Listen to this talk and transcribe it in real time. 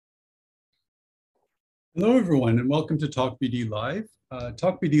Hello, everyone, and welcome to Talk BD Live.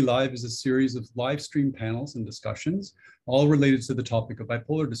 Talk BD Live is a series of live stream panels and discussions, all related to the topic of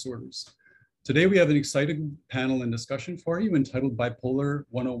bipolar disorders. Today, we have an exciting panel and discussion for you entitled Bipolar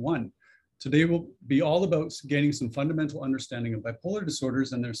 101. Today will be all about gaining some fundamental understanding of bipolar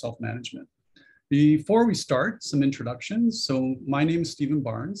disorders and their self-management. Before we start, some introductions. So my name is Stephen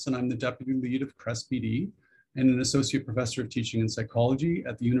Barnes, and I'm the Deputy Lead of CREST BD and an Associate Professor of Teaching and Psychology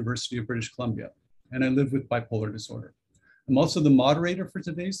at the University of British Columbia, and I live with bipolar disorder. I'm also the moderator for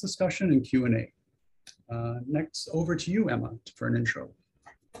today's discussion and Q&A. Next, over to you, Emma, for an intro.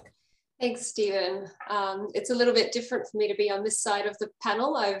 Thanks, Stephen. It's a little bit different for me to be on this side of the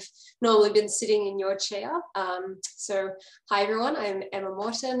panel. I've normally been sitting in your chair. So hi, everyone. I'm Emma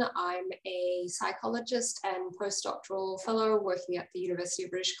Morton. I'm a psychologist and postdoctoral fellow working at the University of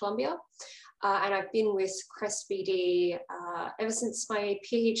British Columbia. And I've been with CREST BD ever since my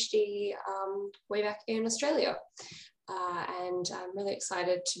PhD way back in Australia. And I'm really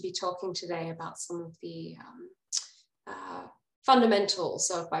excited to be talking today about some of the fundamentals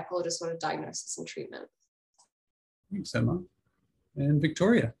of bipolar disorder diagnosis and treatment. Thanks, Emma. And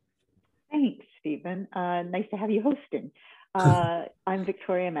Victoria. Thanks, Stephen. Nice to have you hosting. I'm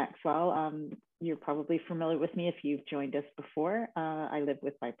Victoria Maxwell. You're probably familiar with me if you've joined us before. I live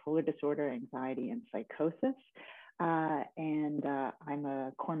with bipolar disorder, anxiety, and psychosis. And I'm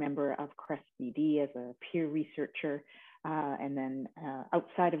a core member of CREST BD as a peer researcher. And then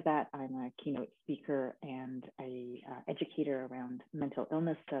outside of that, I'm a keynote speaker and a educator around mental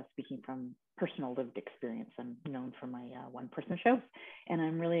illness, speaking from personal lived experience. I'm known for my one-person shows, and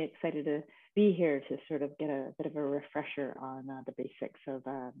I'm really excited to be here to sort of get a bit of a refresher on the basics of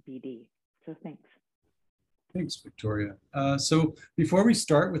BD. So thanks. Thanks, Victoria. So before we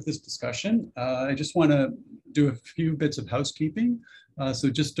start with this discussion, I just want to do a few bits of housekeeping. So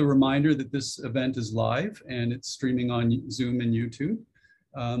just a reminder that this event is live and it's streaming on Zoom and YouTube.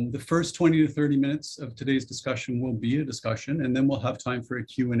 The first 20 to 30 minutes of today's discussion will be a discussion, and then we'll have time for a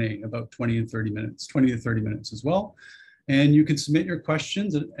Q&A about 20 to 30 minutes as well. And you can submit your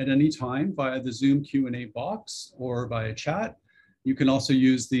questions at any time via the Zoom Q&A box or via chat. You can also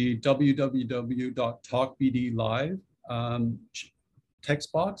use the www.talkbdlive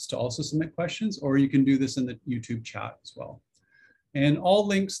text box to also submit questions, or you can do this in the YouTube chat as well. And all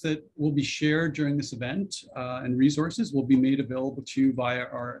links that will be shared during this event and resources will be made available to you via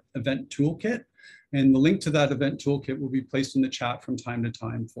our event toolkit. And the link to that event toolkit will be placed in the chat from time to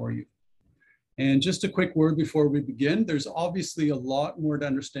time for you. And just a quick word before we begin, there's obviously a lot more to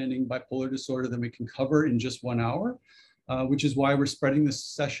understanding bipolar disorder than we can cover in just 1 hour. Which is why we're spreading this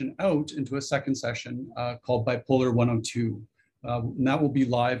session out into a second session called Bipolar 102. And that will be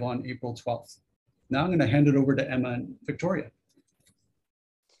live on April 12th. Now I'm going to hand it over to Emma and Victoria.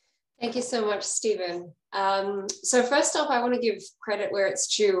 Thank you so much, Stephen. So first off, I want to give credit where it's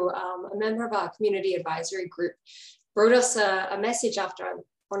due. A member of our community advisory group wrote us a message after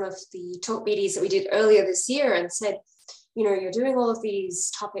one of the talk BDs that we did earlier this year and said, you know, you're doing all of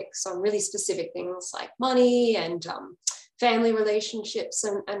these topics on really specific things like money and family relationships.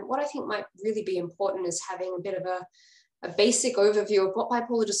 And what I think might really be important is having a bit of a basic overview of what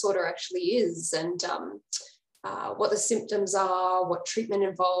bipolar disorder actually is and what the symptoms are, what treatment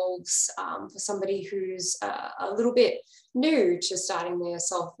involves for somebody who's a little bit new to starting their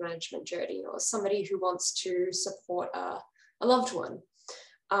self-management journey, or somebody who wants to support a loved one.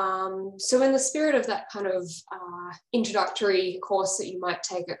 So in the spirit of that kind of introductory course that you might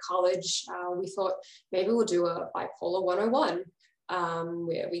take at college, we thought maybe we'll do a Bipolar 101,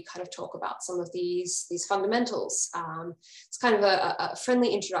 where we kind of talk about some of these fundamentals. It's kind of a friendly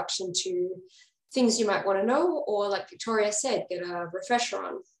introduction to things you might want to know, or like Victoria said, get a refresher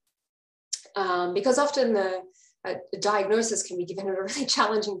on. Because often a diagnosis can be given at a really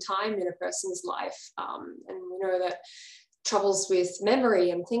challenging time in a person's life. And we know that troubles with memory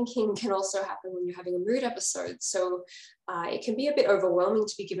and thinking can also happen when you're having a mood episode. So it can be a bit overwhelming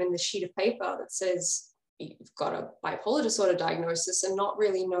to be given this sheet of paper that says you've got a bipolar disorder diagnosis and not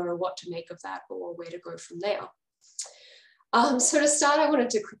really know what to make of that or where to go from there. So to start, I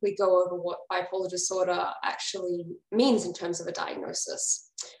wanted to quickly go over what bipolar disorder actually means in terms of a diagnosis.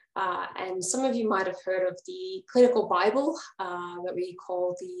 And some of you might have heard of the clinical Bible that we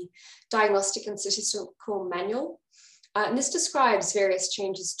call the Diagnostic and Statistical Manual. And this describes various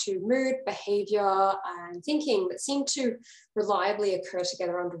changes to mood, behavior, and thinking that seem to reliably occur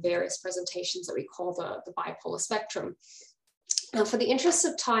together under various presentations that we call the bipolar spectrum. Now, for the interest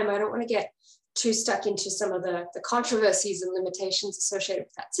of time, I don't want to get too stuck into some of the controversies and limitations associated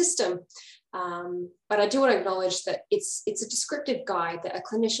with that system. But I do want to acknowledge that it's a descriptive guide that a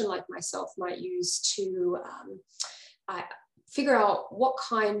clinician like myself might use to figure out what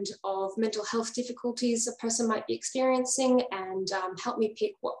kind of mental health difficulties a person might be experiencing and help me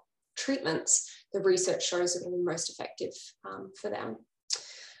pick what treatments the research shows are going to be most effective for them.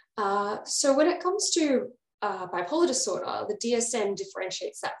 So when it comes to bipolar disorder, the DSM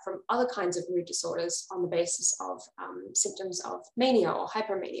differentiates that from other kinds of mood disorders on the basis of symptoms of mania or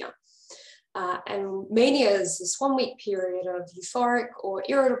hypermania. And mania is this 1 week period of euphoric or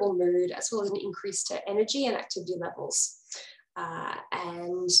irritable mood, as well as an increase to energy and activity levels.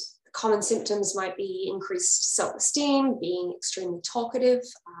 And common symptoms might be increased self-esteem, being extremely talkative,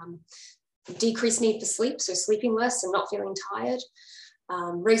 decreased need for sleep, so sleeping less and not feeling tired,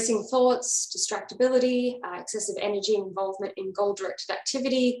 racing thoughts, distractibility, excessive energy and involvement in goal-directed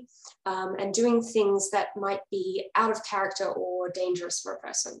activity, and doing things that might be out of character or dangerous for a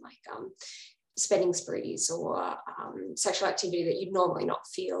person, like spending sprees or sexual activity that you'd normally not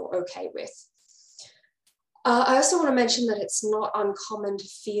feel okay with. I also want to mention that it's not uncommon to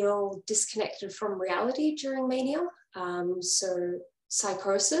feel disconnected from reality during mania. So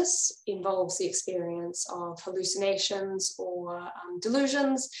psychosis involves the experience of hallucinations or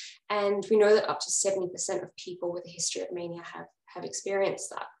delusions, and we know that up to 70% of people with a history of mania have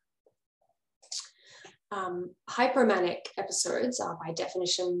experienced that. Hypomanic episodes are by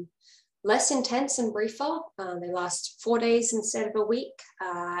definition less intense and briefer. They last 4 days instead of a week,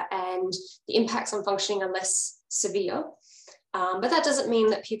 and the impacts on functioning are less severe. But that doesn't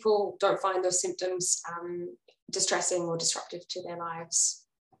mean that people don't find those symptoms distressing or disruptive to their lives.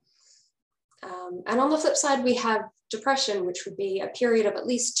 And on the flip side, we have depression, which would be a period of at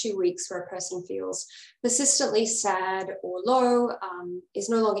least 2 weeks where a person feels persistently sad or low, is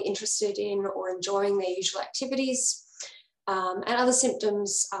no longer interested in or enjoying their usual activities. And other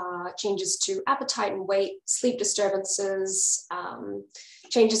symptoms are changes to appetite and weight, sleep disturbances,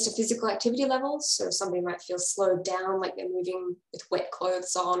 changes to physical activity levels. So somebody might feel slowed down, like they're moving with wet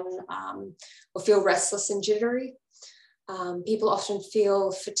clothes on, or feel restless and jittery. People often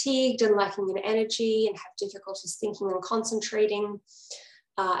feel fatigued and lacking in energy and have difficulties thinking and concentrating,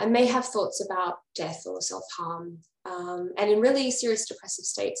 and may have thoughts about death or self-harm. And in really serious depressive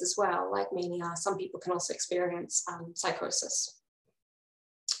states as well, like mania, some people can also experience psychosis.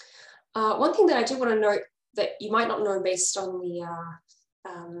 One thing that I do want to note that you might not know based on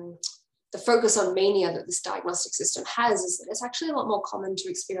the focus on mania that this diagnostic system has is that it's actually a lot more common to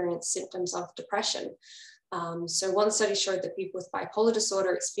experience symptoms of depression. So one study showed that people with bipolar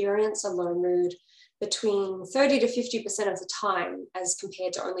disorder experience a low mood between 30 to 50% of the time, as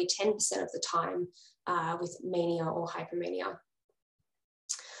compared to only 10% of the time with mania or hypomania.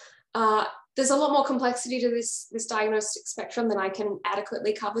 There's a lot more complexity to this diagnostic spectrum than I can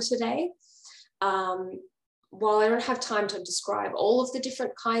adequately cover today. While I don't have time to describe all of the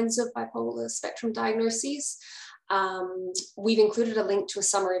different kinds of bipolar spectrum diagnoses, we've included a link to a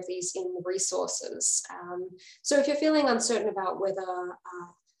summary of these in the resources. So if you're feeling uncertain about whether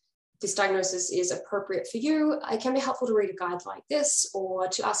this diagnosis is appropriate for you, it can be helpful to read a guide like this or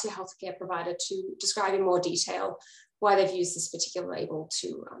to ask your healthcare provider to describe in more detail why they've used this particular label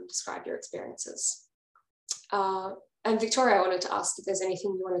to describe your experiences. And Victoria, I wanted to ask if there's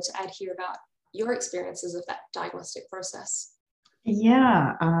anything you wanted to add here about your experiences of that diagnostic process.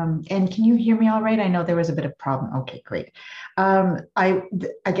 Yeah, and can you hear me all right? I know there was a bit of problem. Okay, great. I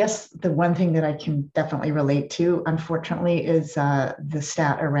guess the one thing that I can definitely relate to, unfortunately, is the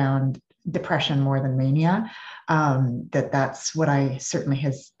stat around depression more than mania. That's what I certainly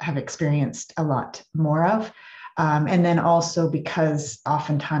have experienced a lot more of. And then also because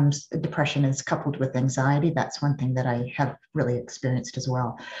oftentimes depression is coupled with anxiety, that's one thing that I have really experienced as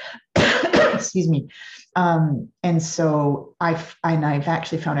well. Excuse me. And so I've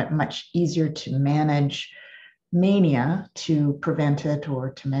actually found it much easier to manage mania, to prevent it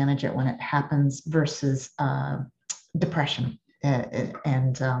or to manage it when it happens versus depression.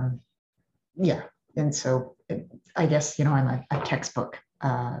 Yeah. And so I guess, I'm a textbook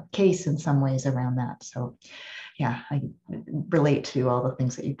case in some ways around that. So yeah, I relate to all the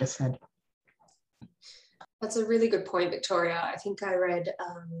things that you just said. That's a really good point, Victoria. I think I read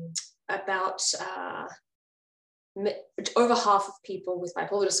about over half of people with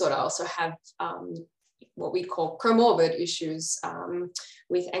bipolar disorder also have what we call comorbid issues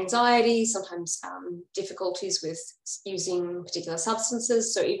with anxiety, sometimes difficulties with using particular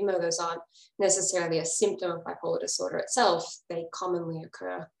substances. So even though those aren't necessarily a symptom of bipolar disorder itself, they commonly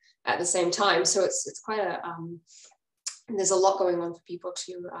occur at the same time. So it's quite there's a lot going on for people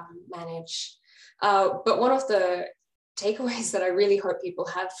to manage. But one of the takeaways that I really hope people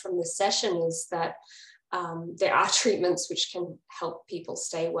have from this session is that there are treatments which can help people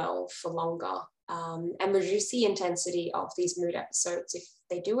stay well for longer and reduce the intensity of these mood episodes if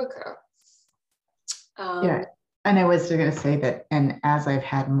they do occur. Yeah, and I was going to say that, and as I've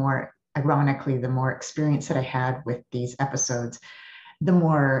had more, ironically, the more experience that I had with these episodes, the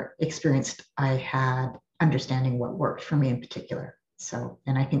more experienced I had understanding what worked for me in particular. So,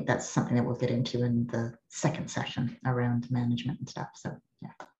 and I think that's something that we'll get into in the second session around management and stuff. So,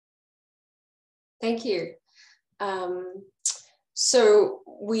 yeah. Thank you. So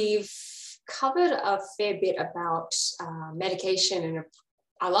we've covered a fair bit about medication in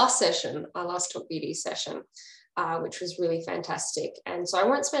our last session, our last Talk BD session, which was really fantastic. And so I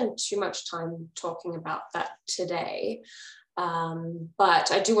won't spend too much time talking about that today.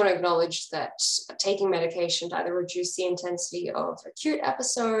 But I do want to acknowledge that taking medication to either reduce the intensity of acute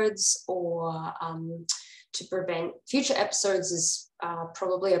episodes or to prevent future episodes is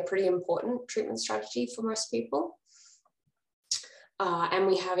probably a pretty important treatment strategy for most people. And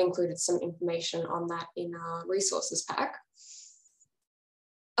we have included some information on that in our resources pack.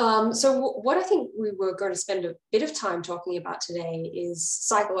 So what I think we were going to spend a bit of time talking about today is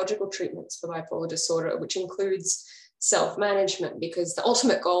psychological treatments for bipolar disorder, which includes self-management, because the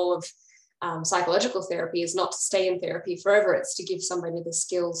ultimate goal of psychological therapy is not to stay in therapy forever. It's to give somebody the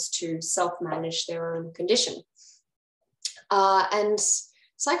skills to self-manage their own condition. And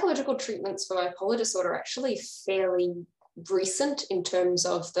psychological treatments for bipolar disorder are actually fairly recent in terms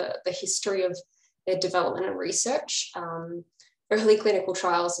of the history of their development and research. Early clinical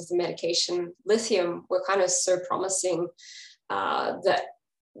trials of the medication lithium were kind of so promising that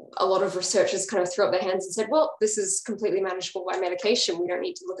a lot of researchers kind of threw up their hands and said, well, this is completely manageable by medication. We don't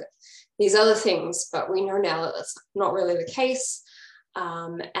need to look at these other things. But we know now that that's not really the case,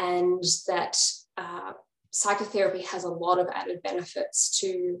 and that psychotherapy has a lot of added benefits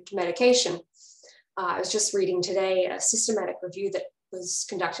to medication. I was just reading today a systematic review that was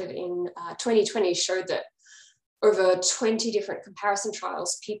conducted in 2020 showed that over 20 different comparison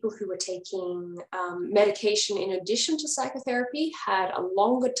trials, people who were taking medication in addition to psychotherapy had a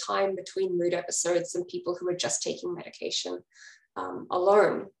longer time between mood episodes than people who were just taking medication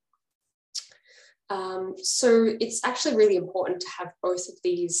alone. So it's actually really important to have both of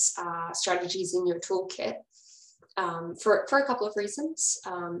these strategies in your toolkit for a couple of reasons.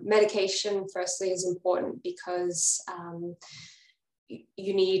 Medication, firstly, is important because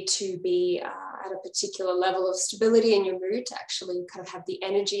you need to be at a particular level of stability in your mood to actually kind of have the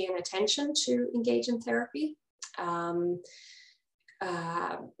energy and attention to engage in therapy. And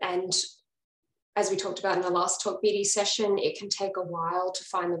as we talked about in our last Talk BD session, it can take a while to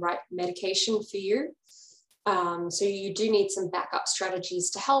find the right medication for you. So you do need some backup strategies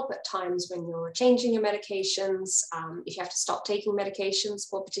to help at times when you're changing your medications, if you have to stop taking medications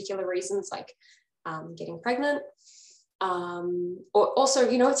for particular reasons like getting pregnant. Or also,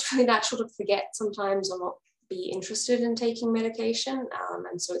 you know, it's really natural to forget sometimes or not be interested in taking medication.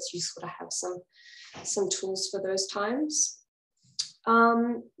 And so it's useful to have some tools for those times.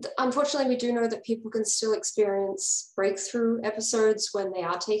 Unfortunately, we do know that people can still experience breakthrough episodes when they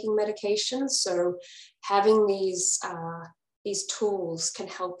are taking medications. So having these tools can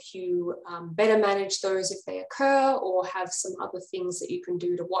help you better manage those if they occur, or have some other things that you can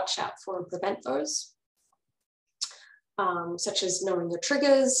do to watch out for and prevent those. Such as knowing your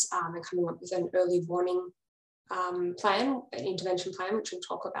triggers and coming up with an early warning plan, an intervention plan, which we'll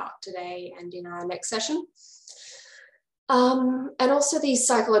talk about today and in our next session. And also these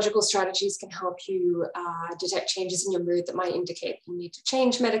psychological strategies can help you detect changes in your mood that might indicate you need to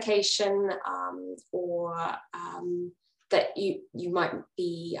change medication, or that you might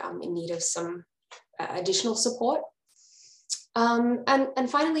be in need of some additional support. And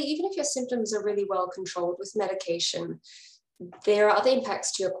finally, even if your symptoms are really well controlled with medication, there are other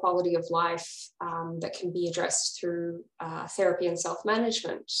impacts to your quality of life that can be addressed through therapy and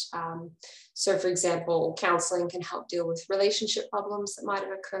self-management. So for example, counseling can help deal with relationship problems that might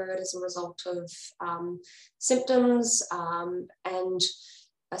have occurred as a result of symptoms, and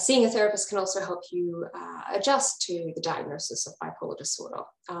seeing a therapist can also help you adjust to the diagnosis of bipolar disorder.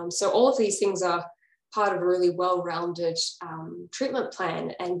 So all of these things are part of a really well-rounded treatment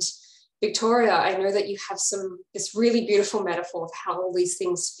plan. And Victoria, I know that you have this really beautiful metaphor of how all these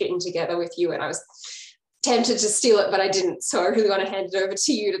things fit in together with you, and I was tempted to steal it, but I didn't. So I really want to hand it over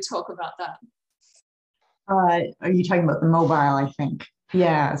to you to talk about that. Are you talking about the mobile, I think?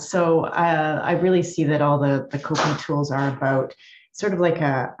 Yeah, so I really see that all the coping tools are about sort of like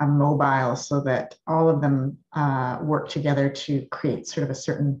a mobile, so that all of them work together to create sort of a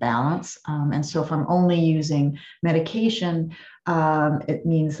certain balance. And so if I'm only using medication, it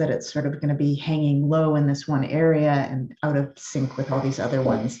means that it's sort of going to be hanging low in this one area and out of sync with all these other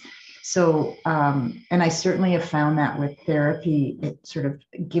ones. So, and I certainly have found that with therapy, it sort of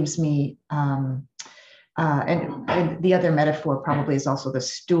gives me, and the other metaphor probably is also the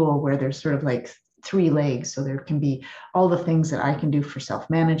stool, where there's sort of like three legs. So there can be all the things that I can do for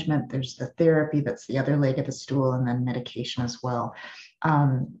self-management. There's the therapy, that's the other leg of the stool, and then medication as well.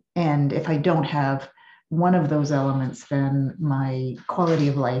 And if I don't have one of those elements, then my quality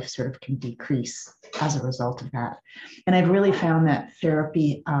of life sort of can decrease as a result of that. And I've really found that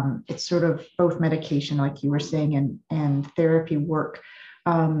therapy, it's sort of both medication, like you were saying, and therapy work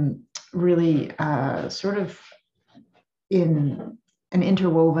really sort of in an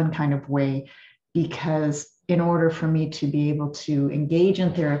interwoven kind of way, because in order for me to be able to engage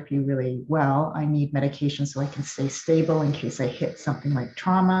in therapy really well, I need medication so I can stay stable in case I hit something like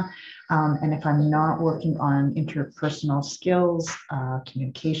trauma. And if I'm not working on interpersonal skills,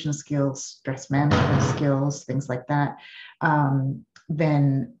 communication skills, stress management skills, things like that,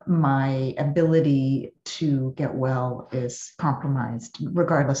 then my ability to get well is compromised,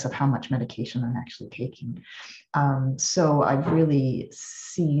 regardless of how much medication I'm actually taking. So I've really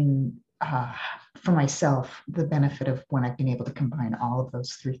seen for myself the benefit of when I've been able to combine all of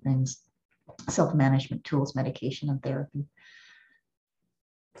those three things: self-management tools, medication, and therapy.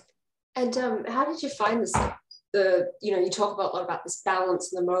 And how did you find this? You talk about a lot about this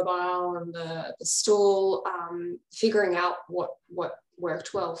balance and the mobile and the stool, figuring out what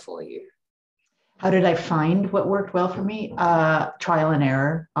worked well for you. How did I find what worked well for me? Trial and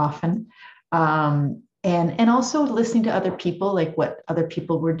error often. And also listening to other people, like what other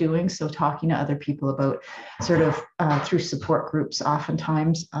people were doing. So talking to other people about sort of through support groups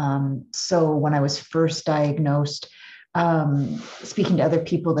oftentimes. So when I was first diagnosed, speaking to other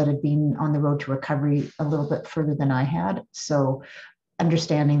people that had been on the road to recovery a little bit further than I had. So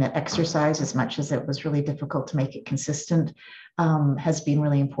understanding that exercise, as much as it was really difficult to make it consistent, has been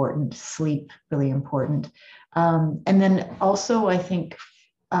really important. Sleep, really important. And then also, I think,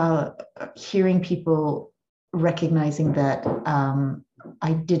 hearing people recognizing that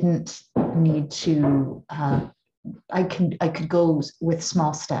I didn't need to, I could go with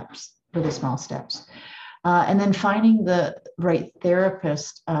small steps, really small steps. And then finding the right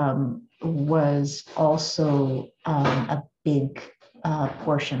therapist was also a big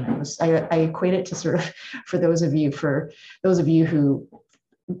portion. It was, I equate it to sort of, for those of you who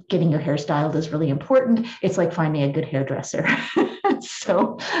getting your hair styled is really important, it's like finding a good hairdresser.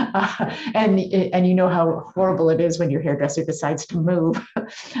 So, and you know how horrible it is when your hairdresser decides to move.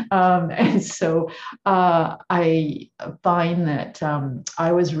 And so I find that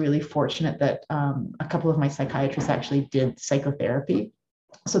I was really fortunate that a couple of my psychiatrists actually did psychotherapy.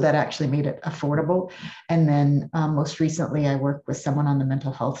 So that actually made it affordable. And then most recently, I worked with someone on the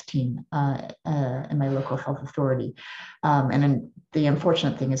mental health team in my local health authority. And then the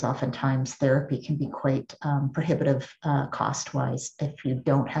unfortunate thing is oftentimes therapy can be quite prohibitive cost-wise if you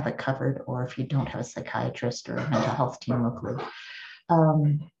don't have it covered, or if you don't have a psychiatrist or a mental health team locally.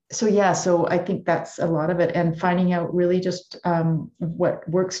 So yeah, so I think that's a lot of it, and finding out really just what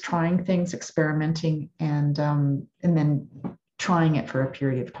works, trying things, experimenting, and then trying it for a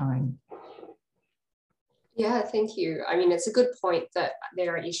period of time. Yeah, thank you. I mean, it's a good point that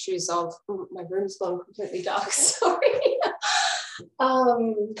there are issues of, my room's gone completely dark, sorry.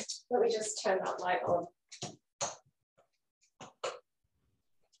 Let me just turn that light on.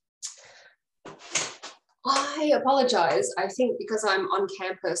 I apologize. I think because I'm on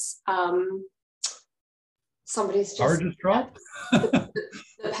campus, somebody's just... Power just dropped?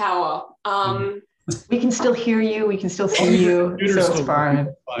 the power. We can still hear you. We can still see you. So it's fine.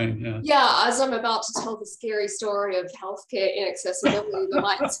 Fine, yeah, as I'm about to tell the scary story of healthcare inaccessibility, the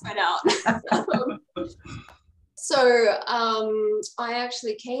lights went out. So I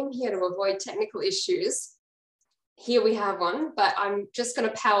actually came here to avoid technical issues. Here we have one, but I'm just going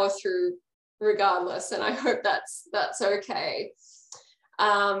to power through regardless, and I hope that's okay.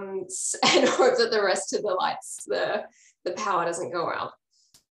 And hope that the rest of the lights, the power doesn't go out.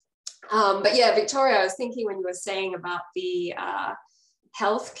 But yeah, Victoria, I was thinking when you were saying about the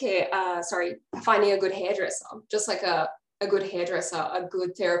healthcare, finding a good hairdresser, just like a good hairdresser, a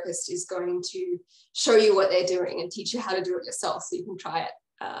good therapist is going to show you what they're doing and teach you how to do it yourself so you can try it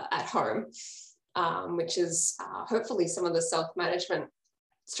at home, which is hopefully some of the self-management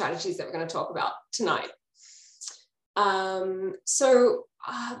strategies that we're going to talk about tonight. So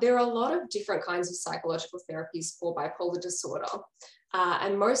there are a lot of different kinds of psychological therapies for bipolar disorder.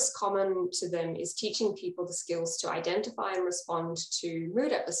 And most common to them is teaching people the skills to identify and respond to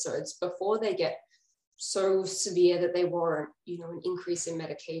mood episodes before they get so severe that they warrant, an increase in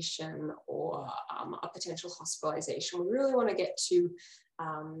medication or a potential hospitalization. We really want to get to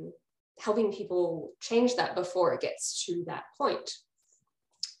helping people change that before it gets to that point.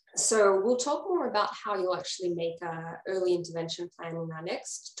 So we'll talk more about how you'll actually make an early intervention plan in our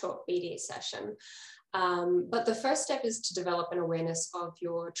next Talk BD session. But the first step is to develop an awareness of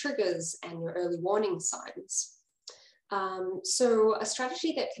your triggers and your early warning signs. So a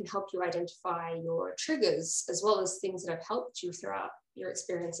strategy that can help you identify your triggers, as well as things that have helped you throughout your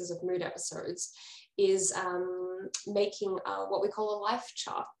experiences of mood episodes, is making what we call a life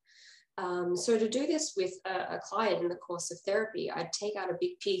chart. So to do this with a client in the course of therapy, I'd take out a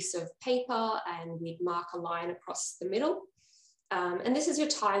big piece of paper and we'd mark a line across the middle. And this is your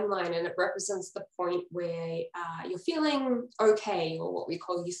timeline, and it represents the point where you're feeling okay, or what we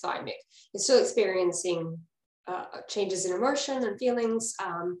call euthymic. You're still experiencing changes in emotion and feelings,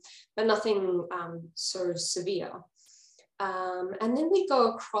 but nothing so severe. And then we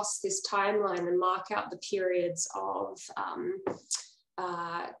go across this timeline and mark out the periods of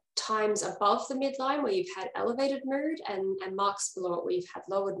times above the midline where you've had elevated mood, and marks below it where you've had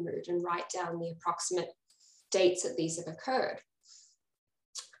lowered mood, and write down the approximate dates that these have occurred.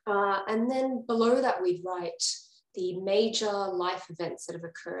 And then below that, we'd write the major life events that have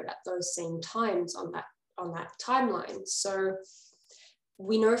occurred at those same times on that timeline. So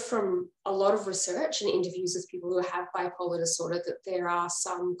we know from a lot of research and interviews with people who have bipolar disorder that there are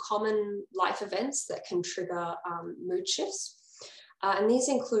some common life events that can trigger mood shifts. And these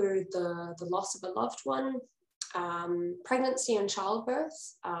include the loss of a loved one, pregnancy and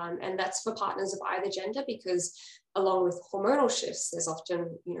childbirth, and that's for partners of either gender, because along with hormonal shifts, there's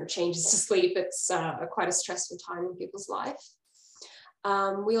often changes to sleep. It's quite a stressful time in people's life.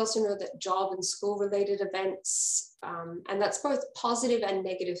 We also know that job and school related events, and that's both positive and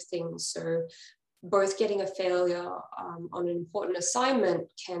negative things. So both getting a failure on an important assignment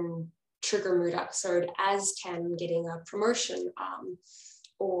can trigger a mood episode, as can getting a promotion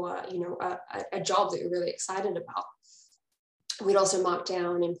or a job that you're really excited about. We'd also mark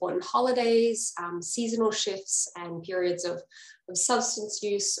down important holidays, seasonal shifts, and periods of substance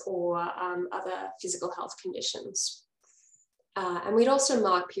use or other physical health conditions. And we'd also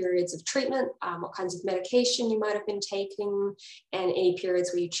mark periods of treatment, what kinds of medication you might have been taking, and any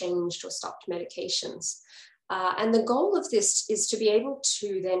periods where you changed or stopped medications. And the goal of this is to be able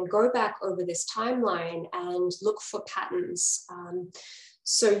to then go back over this timeline and look for patterns.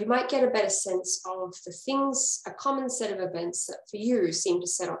 So you might get a better sense of the things, a common set of events that for you seem to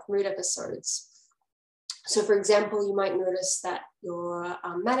set off mood episodes. So for example, you might notice that your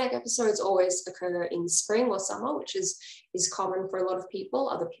manic episodes always occur in spring or summer, which is common for a lot of people.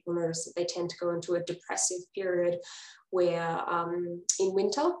 Other people notice that they tend to go into a depressive period where in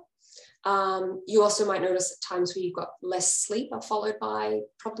winter. You also might notice that times where you've got less sleep are followed by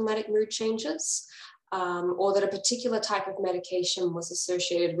problematic mood changes, or that a particular type of medication was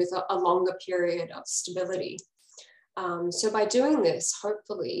associated with a longer period of stability. So by doing this,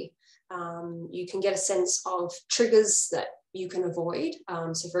 hopefully, you can get a sense of triggers that you can avoid.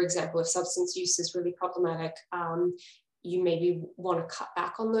 So for example, if substance use is really problematic, you maybe want to cut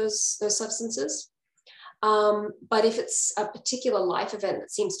back on those substances. But if it's a particular life event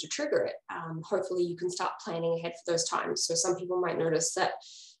that seems to trigger it, hopefully you can start planning ahead for those times. So some people might notice that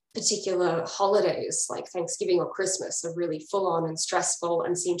particular holidays like Thanksgiving or Christmas are really full on and stressful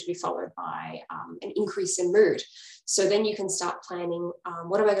and seem to be followed by an increase in mood. So then you can start planning,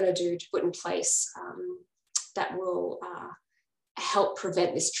 what am I going to do to put in place that will help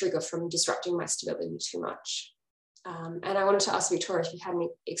prevent this trigger from disrupting my stability too much. And I wanted to ask Victoria if you had any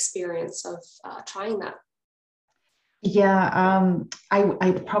experience of trying that. Yeah, I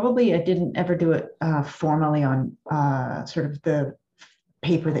didn't ever do it formally on sort of the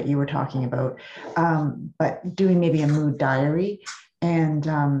paper that you were talking about, but doing maybe a mood diary. And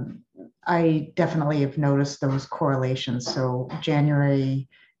I definitely have noticed those correlations. So January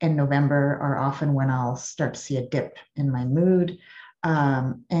and November are often when I'll start to see a dip in my mood,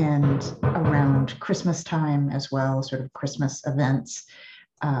 and around Christmas time as well, sort of Christmas events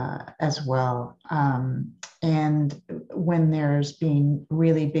as well. And when there's been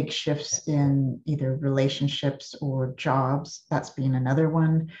really big shifts in either relationships or jobs, that's been another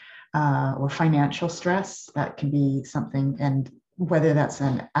one, or financial stress, that can be something. And whether that's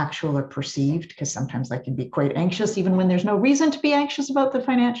an actual or perceived, because sometimes I can be quite anxious even when there's no reason to be anxious about the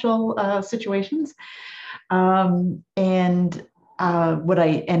financial situations. And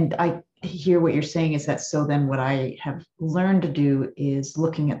I hear what you're saying is that, so then what I have learned to do is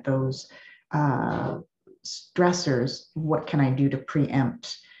looking at those stressors, what can I do to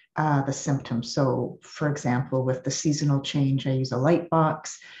preempt the symptoms? So for example, with the seasonal change, I use a light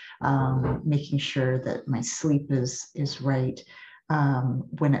box, making sure that my sleep is right.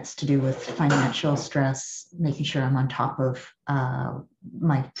 When it's to do with financial stress, making sure I'm on top of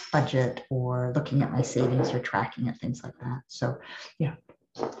my budget, or looking at my savings or tracking it, things like that. So, yeah.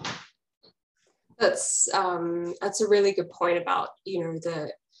 That's a really good point about,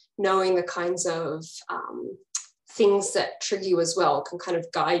 knowing the kinds of things that trigger you as well can kind of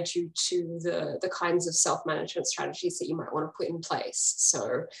guide you to the kinds of self-management strategies that you might want to put in place.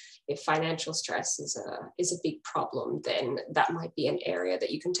 So if financial stress is a big problem, then that might be an area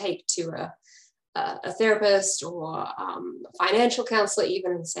that you can take to a therapist or a financial counselor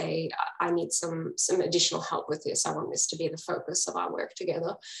even, and say, I need some additional help with this. I want this to be the focus of our work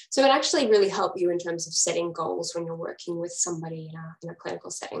together. So it actually really help you in terms of setting goals when you're working with somebody in a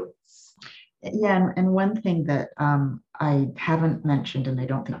clinical setting. Yeah, and one thing that I haven't mentioned, and I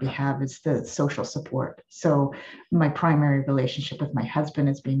don't think we have, is the social support. So my primary relationship with my husband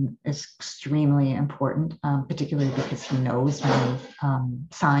has been extremely important, particularly because he knows my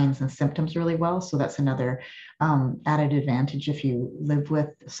signs and symptoms really well. So that's another added advantage if you live with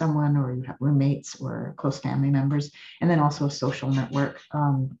someone or you have roommates or close family members. And then also a social network,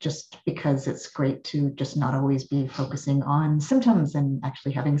 just because it's great to just not always be focusing on symptoms and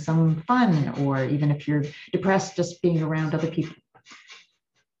actually having some fun, or even if you're depressed, just being around other people.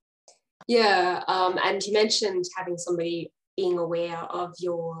 Yeah, and you mentioned having somebody being aware of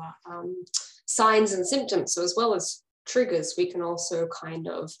your signs and symptoms. So as well as triggers, we can also kind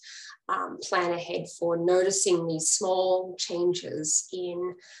of plan ahead for noticing these small changes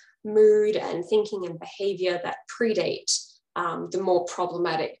in mood and thinking and behavior that predate the more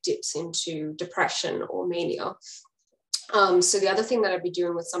problematic dips into depression or mania. So the other thing that I'd be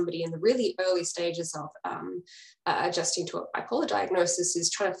doing with somebody in the really early stages of adjusting to a bipolar diagnosis is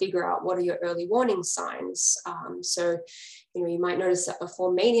trying to figure out what are your early warning signs. So, you might notice that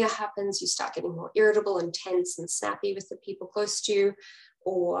before mania happens, you start getting more irritable and tense and snappy with the people close to you,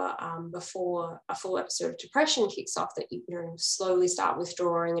 or before a full episode of depression kicks off, that you slowly start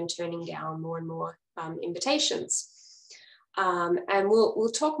withdrawing and turning down more and more invitations. And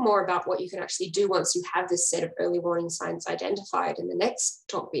we'll talk more about what you can actually do once you have this set of early warning signs identified in the next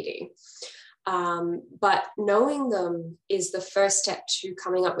Talk BD. But knowing them is the first step to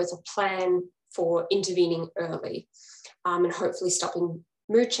coming up with a plan for intervening early, and hopefully stopping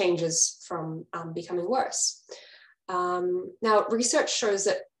mood changes from becoming worse. Now, research shows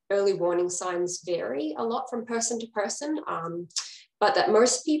that early warning signs vary a lot from person to person, but that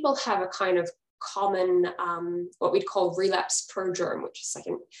most people have a kind of common, what we'd call relapse prodrome, which is like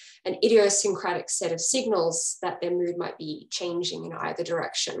an idiosyncratic set of signals that their mood might be changing in either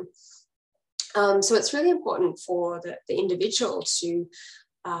direction. So it's really important for the individual to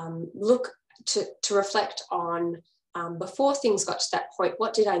look to reflect on, before things got to that point,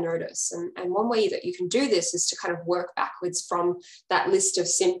 what did I notice? And one way that you can do this is to kind of work backwards from that list of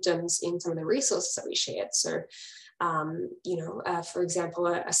symptoms in some of the resources that we shared. So for example,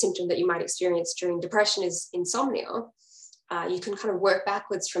 a symptom that you might experience during depression is insomnia. You can kind of work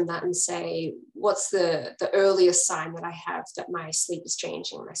backwards from that and say, what's the earliest sign that I have that my sleep is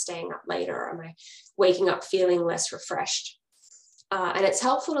changing? Am I staying up later? Am I waking up feeling less refreshed? And it's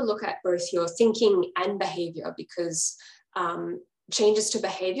helpful to look at both your thinking and behavior, because changes to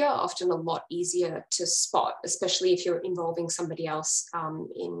behavior are often a lot easier to spot, especially if you're involving somebody else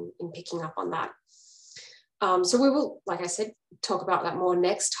in picking up on that. So we will, like I said, talk about that more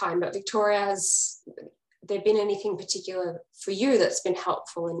next time. But Victoria, has there been anything particular for you that's been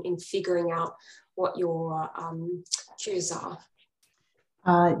helpful in figuring out what your cues are?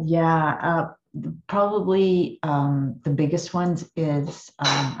 Probably the biggest ones is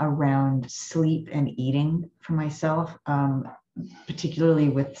around sleep and eating for myself, particularly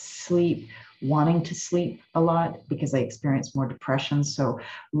with sleep, wanting to sleep a lot because I experience more depression. So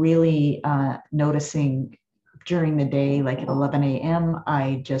really noticing during the day, like at 11 a.m.,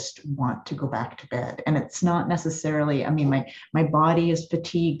 I just want to go back to bed. And it's not necessarily, my body is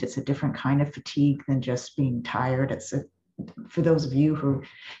fatigued. It's a different kind of fatigue than just being tired. For those of you who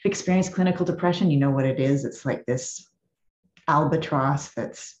experience clinical depression, you know what it is. It's like this albatross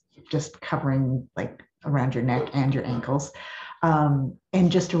that's just covering like around your neck and your ankles,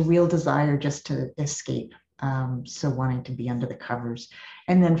 and just a real desire just to escape. So wanting to be under the covers.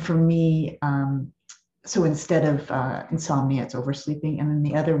 And then for me, so instead of insomnia, it's oversleeping. And then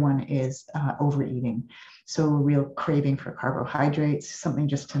the other one is overeating. So a real craving for carbohydrates, something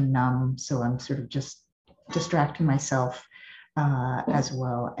just to numb. So I'm sort of just distracting myself as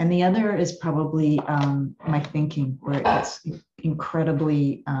well. And the other is probably my thinking, where it gets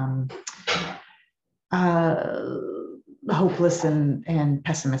incredibly hopeless and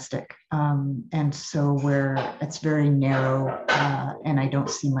pessimistic. And so where it's very narrow and I don't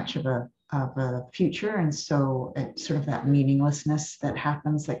see much of a future. And so it's sort of that meaninglessness that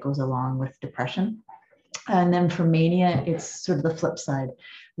happens that goes along with depression. And then for mania, it's sort of the flip side,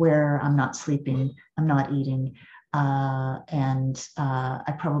 where I'm not sleeping, I'm not eating, and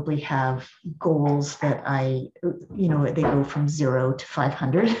I probably have goals that they go from 0 to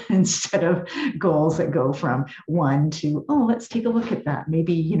 500 instead of goals that go from 1 to, oh, let's take a look at that.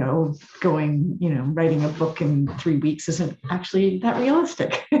 Maybe, writing a book in 3 weeks isn't actually that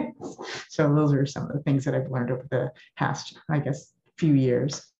realistic. So those are some of the things that I've learned over the past, I guess, few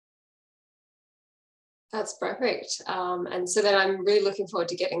years. That's perfect. And so then I'm really looking forward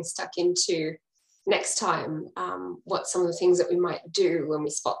to getting stuck into next time what some of the things that we might do when we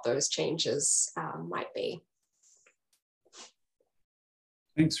spot those changes might be.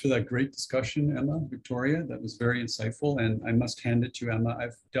 Thanks for that great discussion, Emma, Victoria. That was very insightful. And I must hand it to Emma.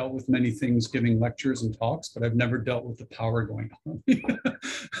 I've dealt with many things giving lectures and talks, but I've never dealt with the power going on.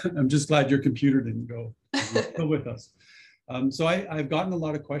 I'm just glad your computer didn't go. You're still with us. So I've gotten a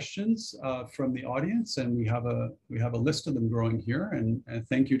lot of questions from the audience, and we have a list of them growing here. And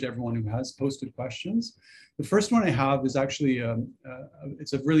thank you to everyone who has posted questions. The first one I have is actually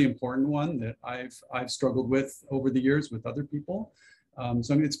it's a really important one that I've struggled with over the years with other people.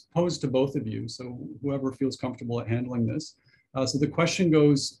 So it's posed to both of you. So whoever feels comfortable at handling this. So the question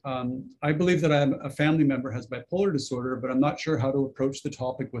goes: I believe that a family member has bipolar disorder, but I'm not sure how to approach the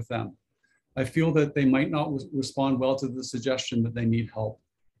topic with them. I feel that they might not respond well to the suggestion that they need help.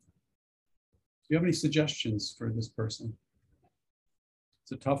 Do you have any suggestions for this person?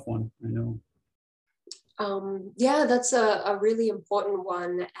 It's a tough one, I know. Yeah, that's a really important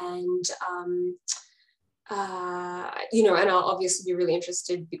one. And, and I'll obviously be really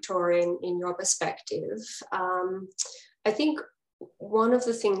interested, Victoria, in your perspective. I think one of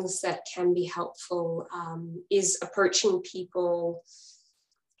the things that can be helpful is approaching people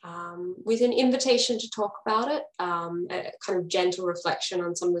with an invitation to talk about it, a kind of gentle reflection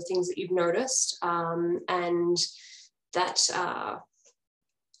on some of the things that you've noticed, and that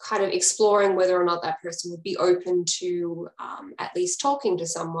kind of exploring whether or not that person would be open to at least talking to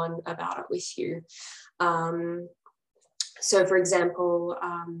someone about it with you. So, for example,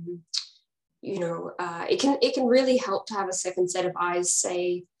 it can really help to have a second set of eyes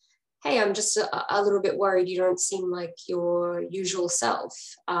say, hey, I'm just a little bit worried. You don't seem like your usual self.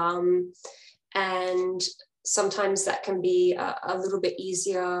 And sometimes that can be a little bit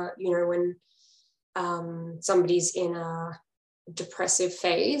easier, when somebody's in a depressive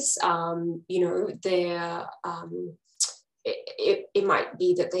phase, it might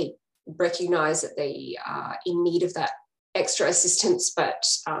be that they recognize that they are in need of that extra assistance, but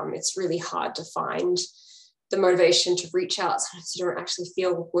it's really hard to find the motivation to reach out. Sometimes you don't actually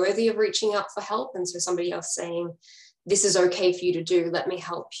feel worthy of reaching out for help. And so somebody else saying, this is okay for you to do, let me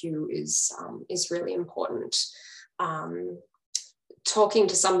help you, is really important. Talking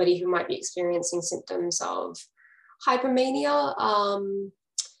to somebody who might be experiencing symptoms of hypomania,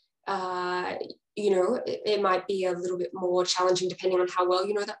 it might be a little bit more challenging depending on how well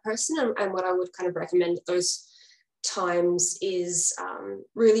you know that person. And what I would kind of recommend at those times is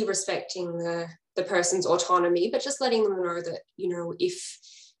really respecting the person's autonomy, but just letting them know that,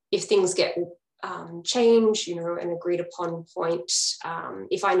 if things get changed, an agreed upon point,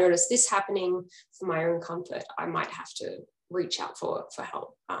 if I notice this happening for my own comfort, I might have to reach out for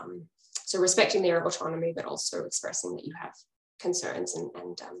help. So respecting their autonomy, but also expressing that you have concerns and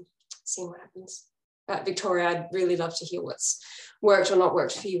seeing what happens. Victoria, I'd really love to hear what's worked or not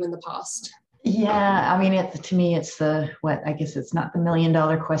worked for you in the past. Yeah, I mean, to me, it's I guess it's not the $1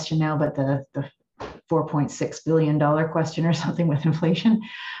 million question now, but the $4.6 billion question or something with inflation.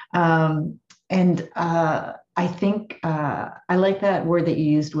 And I think I like that word that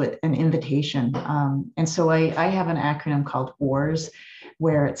you used with an invitation. And so I have an acronym called OARS,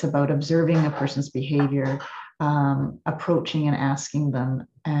 where it's about observing a person's behavior, approaching and asking them,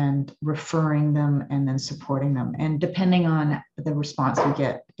 and referring them, and then supporting them. And depending on the response we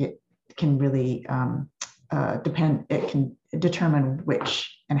get, it can really it can determine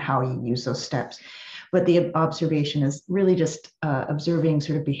which and how you use those steps. But the observation is really just observing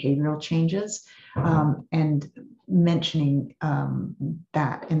sort of behavioral changes and mentioning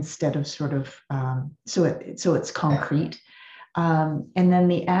that instead of sort of, so it's concrete. And then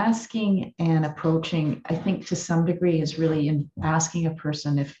the asking and approaching, I think to some degree is really in asking a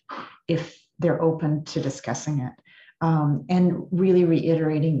person if they're open to discussing it, and really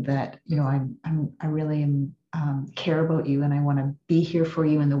reiterating that, you know, I really am, care about you, and I want to be here for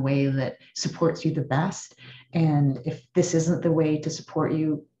you in the way that supports you the best. And if this isn't the way to support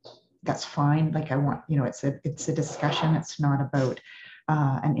you, that's fine. Like, I want, you know, it's a discussion. It's not about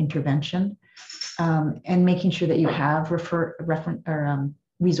an intervention. And making sure that you have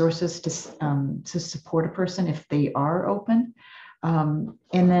resources to support a person if they are open, and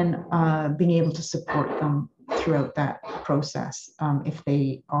then being able to support them throughout that process if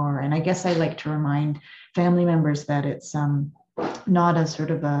they are. And I guess I like to remind family members that it's not a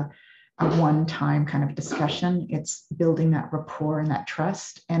sort of a one-time kind of discussion. It's building that rapport and that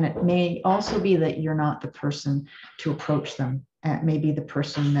trust. And it may also be that you're not the person to approach them. It may be the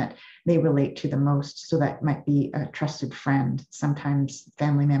person that they relate to the most. So that might be a trusted friend. Sometimes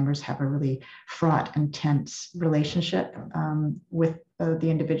family members have a really fraught and tense relationship with the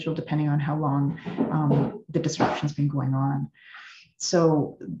individual, depending on how long the disruption's been going on.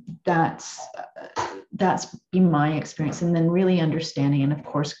 So that's been my experience. And then really understanding, and of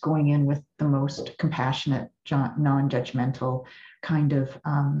course, going in with the most compassionate, non-judgmental kind of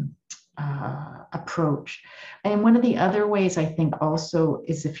approach. And one of the other ways I think also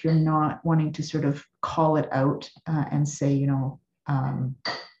is if you're not wanting to sort of call it out and say,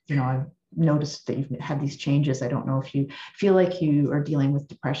 I've noticed that you've had these changes. I don't know if you feel like you are dealing with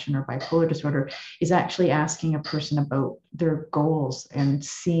depression or bipolar disorder, is actually asking a person about their goals and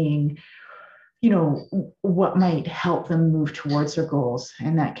seeing, what might help them move towards their goals.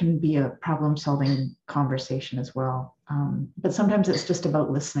 And that can be a problem-solving conversation as well. But sometimes it's just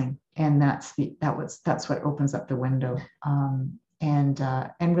about listening, and that's what opens up the window, and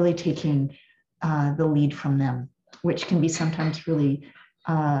really taking the lead from them, which can be sometimes really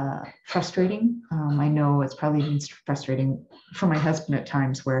frustrating. I know it's probably been frustrating for my husband at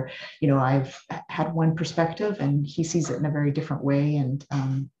times where, I've had one perspective and he sees it in a very different way, and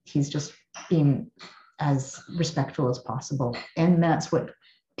he's just being as respectful as possible. And that's what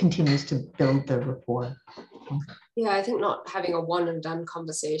continues to build the rapport. Yeah, I think not having a one and done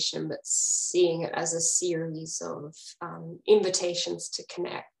conversation, but seeing it as a series of invitations to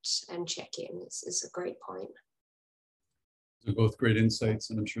connect and check in is a great point. They're both great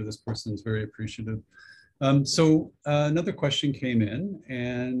insights, and I'm sure this person is very appreciative. So another question came in,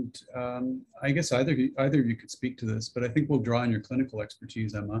 and I guess either of you could speak to this, but I think we'll draw on your clinical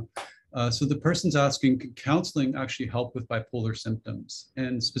expertise, Emma. So the person's asking, can counseling actually help with bipolar symptoms?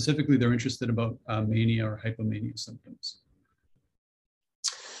 And specifically, they're interested about mania or hypomania symptoms.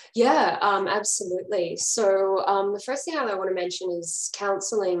 Yeah, absolutely. So the first thing I want to mention is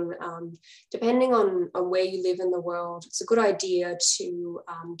counselling. Depending on where you live in the world, it's a good idea to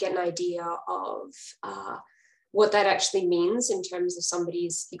get an idea of what that actually means in terms of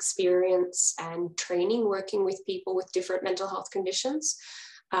somebody's experience and training working with people with different mental health conditions.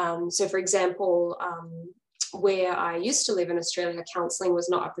 So for example, where I used to live in Australia, counselling was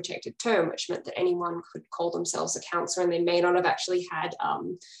not a protected term, which meant that anyone could call themselves a counsellor and they may not have actually had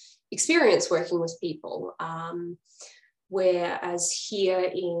experience working with people. Whereas here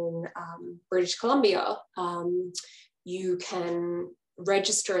in British Columbia, you can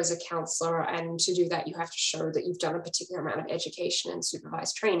register as a counsellor, and to do that you have to show that you've done a particular amount of education and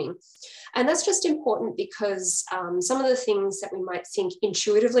supervised training. And that's just important because some of the things that we might think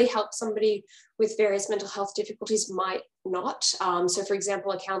intuitively help somebody with various mental health difficulties might not. So for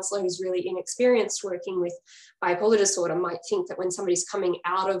example, a counsellor who's really inexperienced working with bipolar disorder might think that when somebody's coming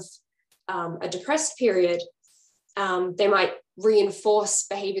out of a depressed period, they might reinforce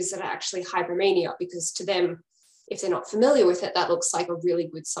behaviours that are actually hypermania, because to them, if they're not familiar with it, that looks like a really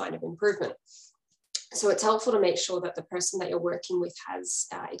good sign of improvement. So it's helpful to make sure that the person that you're working with has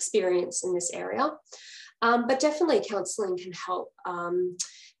experience in this area. But definitely counselling can help.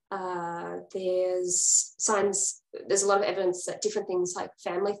 There's a lot of evidence that different things like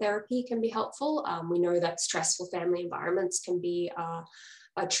family therapy can be helpful. We know that stressful family environments can be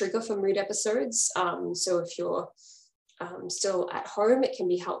a trigger for mood episodes. So if you're still at home, it can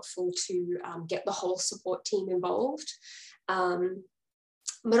be helpful to get the whole support team involved.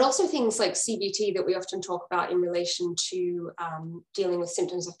 But also things like CBT that we often talk about in relation to dealing with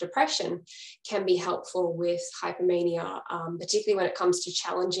symptoms of depression can be helpful with hypomania, particularly when it comes to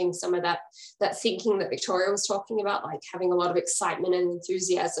challenging some of that thinking that Victoria was talking about, like having a lot of excitement and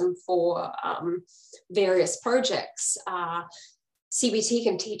enthusiasm for various projects. CBT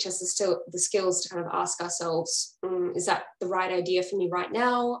can teach us the skills to kind of ask ourselves, is that the right idea for me right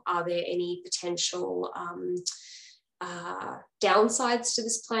now? Are there any potential downsides to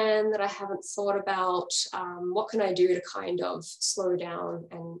this plan that I haven't thought about? What can I do to kind of slow down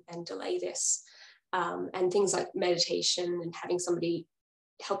and delay this? And things like meditation and having somebody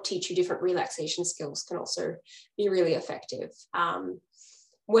help teach you different relaxation skills can also be really effective.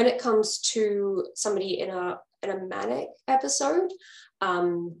 When it comes to somebody in a manic episode,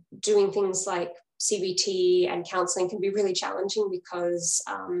 doing things like CBT and counseling can be really challenging because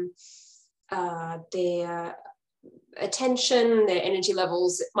their attention, their energy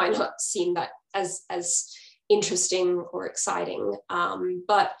levels might not seem that as interesting or exciting.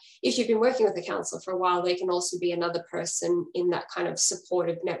 But if you've been working with a counselor for a while, they can also be another person in that kind of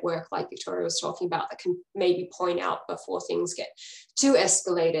supportive network like Victoria was talking about that can maybe point out before things get too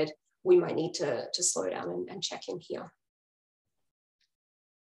escalated, we might need to slow down and check in here.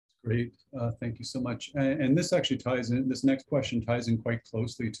 Great, thank you so much. And this actually ties in, this next question ties in quite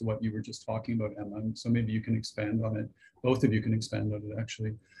closely to what you were just talking about, Emma. So maybe you can expand on it. Both of you can expand on it,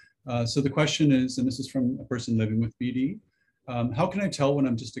 actually. So the question is, and this is from a person living with BD, how can I tell when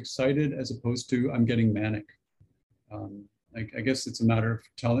I'm just excited as opposed to I'm getting manic? I guess it's a matter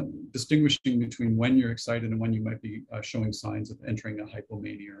of distinguishing between when you're excited and when you might be showing signs of entering a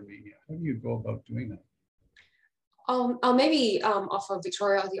hypomania or mania. How do you go about doing that? I'll maybe offer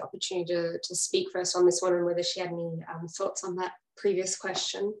Victoria the opportunity to speak first on this one and whether she had any thoughts on that previous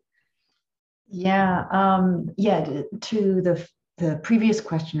question. Yeah, to the previous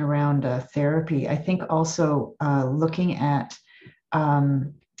question around therapy, I think also looking at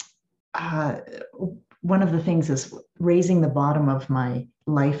one of the things is raising the bottom of my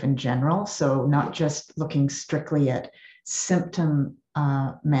life in general. So not just looking strictly at symptom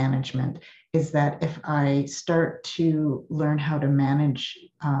management, is that if I start to learn how to manage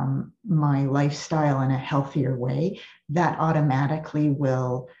my lifestyle in a healthier way, that automatically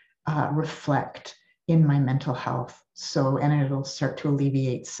will reflect in my mental health. So, and it'll start to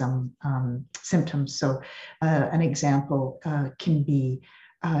alleviate some symptoms. So an example can be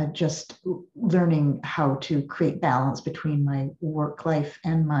just learning how to create balance between my work life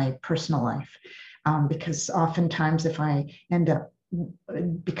and my personal life. Because oftentimes if I end up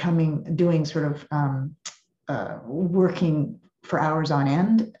doing sort of working for hours on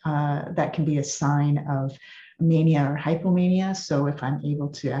end, that can be a sign of mania or hypomania. So if I'm able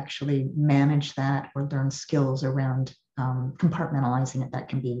to actually manage that or learn skills around compartmentalizing it, that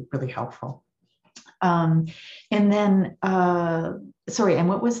can be really helpful. And then, sorry, and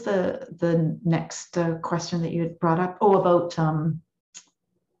what was the next question that you had brought up? Oh, about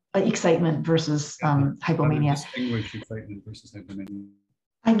excitement versus hypomania. Distinguish excitement versus hypomania.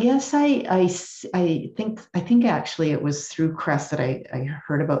 I guess I think actually it was through Crest that I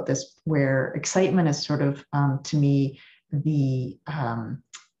heard about this, where excitement is sort of to me the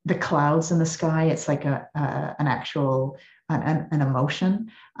clouds in the sky. It's like an actual an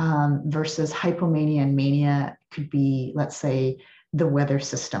emotion, versus hypomania and mania could be, let's say, the weather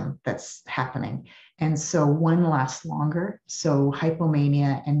system that's happening. And so one lasts longer. So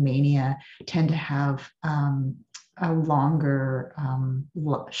hypomania and mania tend to have a longer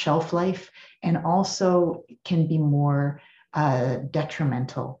shelf life, and also can be more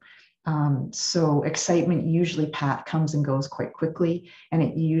detrimental. So excitement usually comes and goes quite quickly, and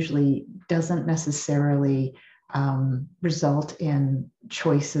it usually doesn't necessarily result in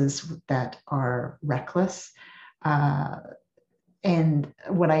choices that are reckless. And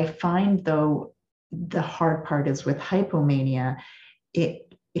what I find, though, the hard part is with hypomania,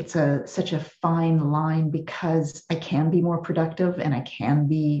 it's such a fine line, because I can be more productive and I can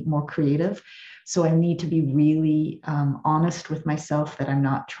be more creative. So I need to be really honest with myself that I'm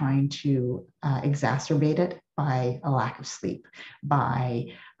not trying to exacerbate it by a lack of sleep, by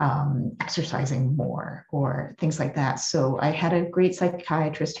exercising more, or things like that. So I had a great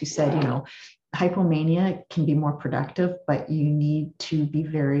psychiatrist who said, you know, hypomania can be more productive, but you need to be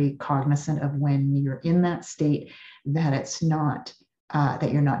very cognizant of when you're in that state, that it's not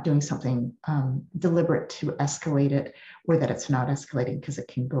that you're not doing something deliberate to escalate it, or that it's not escalating, because it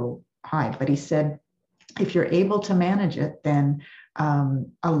can go high. But he said, if you're able to manage it, then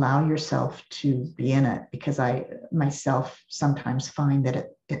allow yourself to be in it, because I myself sometimes find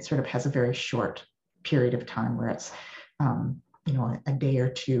that it sort of has a very short period of time where it's you know, a day or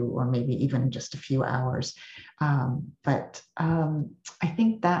two, or maybe even just a few hours. But I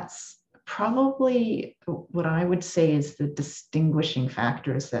think that's probably what I would say is the distinguishing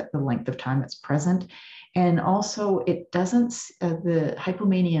factor is that the length of time it's present. And also it doesn't, the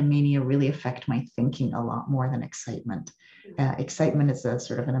hypomania and mania really affect my thinking a lot more than excitement. Excitement is a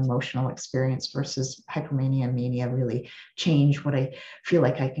sort of an emotional experience versus hypomania and mania really change what I feel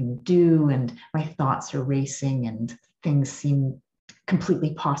like I can do. And my thoughts are racing and things seem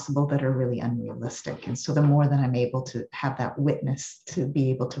completely possible that are really unrealistic. And so the more that I'm able to have that witness to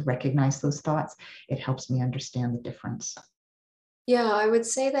be able to recognize those thoughts, it helps me understand the difference. Yeah, I would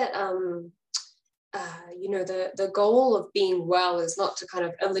say that, the goal of being well is not to kind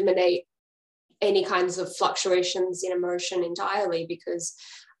of eliminate any kinds of fluctuations in emotion entirely, because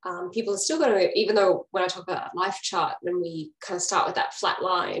people are still going to, even though when I talk about a life chart, when we kind of start with that flat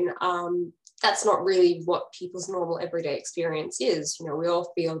line, that's not really what people's normal everyday experience is. You know, we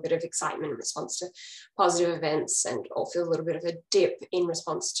all feel a bit of excitement in response to positive events and all feel a little bit of a dip in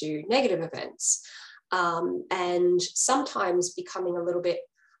response to negative events. And sometimes becoming a little bit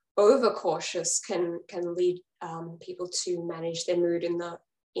overcautious can lead people to manage their mood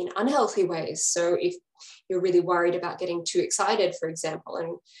in unhealthy ways. So if you're really worried about getting too excited, for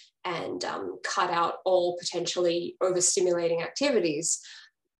example, and cut out all potentially overstimulating activities,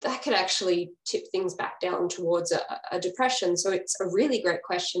 that could actually tip things back down towards a depression. So it's a really great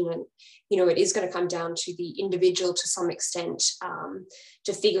question. And, you know, it is going to come down to the individual to some extent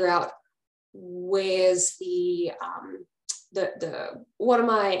to figure out where's the what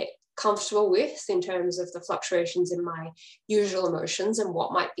am I comfortable with in terms of the fluctuations in my usual emotions, and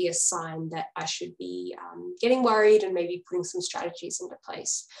what might be a sign that I should be getting worried and maybe putting some strategies into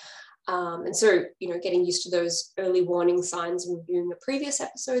place. And so, you know, getting used to those early warning signs and reviewing the previous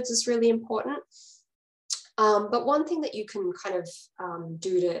episodes is really important. But one thing that you can kind of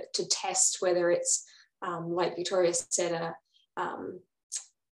do to test whether it's, like Victoria said,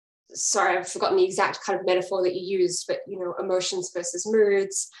 sorry, I've forgotten the exact kind of metaphor that you used, but, you know, emotions versus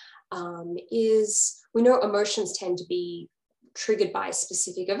moods, is we know emotions tend to be triggered by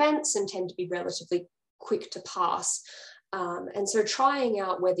specific events and tend to be relatively quick to pass. And so trying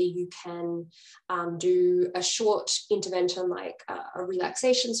out whether you can do a short intervention like a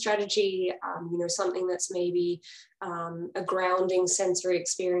relaxation strategy, you know, something that's maybe a grounding sensory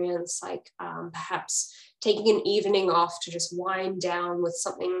experience, like perhaps taking an evening off to just wind down with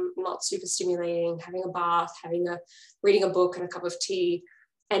something not super stimulating, having a bath, reading a book and a cup of tea.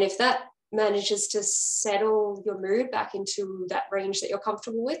 And if that manages to settle your mood back into that range that you're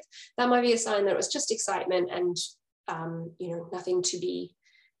comfortable with, that might be a sign that it was just excitement and you know, nothing to be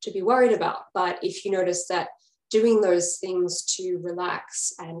worried about. But if you notice that doing those things to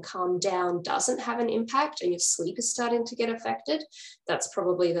relax and calm down doesn't have an impact and your sleep is starting to get affected, that's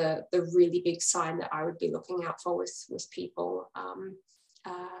probably the really big sign that I would be looking out for with people.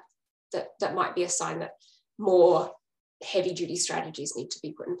 That might be a sign that more heavy duty strategies need to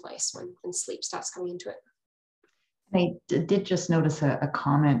be put in place when sleep starts coming into it. I did just notice a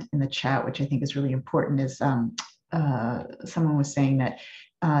comment in the chat, which I think is really important, is someone was saying that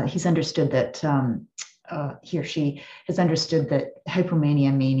he's understood that he or she has understood that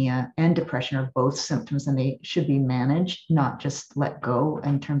hypomania, mania, and depression are both symptoms and they should be managed, not just let go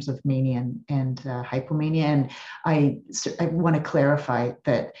in terms of mania and hypomania. And I want to clarify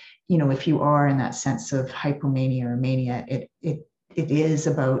that, you know, if you are in that sense of hypomania or mania, it is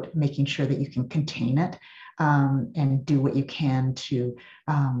about making sure that you can contain it. And do what you can to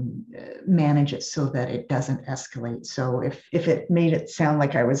manage it so that it doesn't escalate. So if it made it sound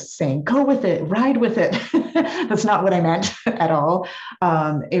like I was saying, go with it, ride with it, that's not what I meant at all.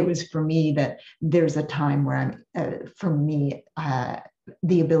 It was for me that there's a time where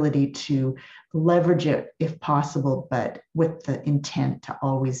the ability to leverage it if possible, but with the intent to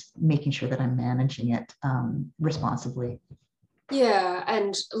always making sure that I'm managing it responsibly. Yeah,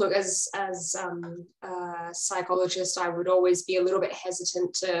 and look, as a psychologist, I would always be a little bit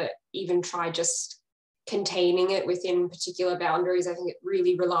hesitant to even try just containing it within particular boundaries. I think it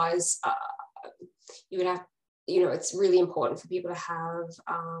really relies, you would have, you know, it's really important for people to have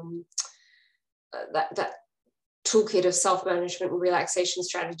that toolkit of self-management and relaxation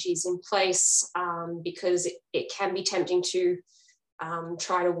strategies in place, because it can be tempting to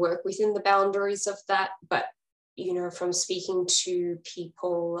try to work within the boundaries of that. But you know, from speaking to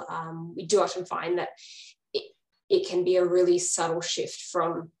people, we do often find that it can be a really subtle shift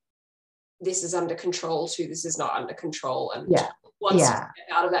from this is under control to this is not under control. And once you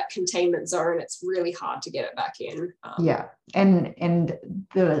get out of that containment zone, it's really hard to get it back in. And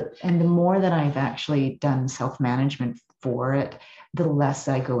the more that I've actually done self-management for it, the less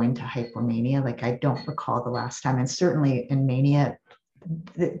I go into hypomania. Like I don't recall the last time, and certainly in mania,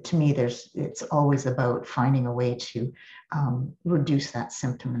 to me, it's always about finding a way to reduce that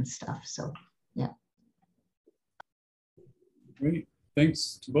symptom and stuff. So, yeah. Great.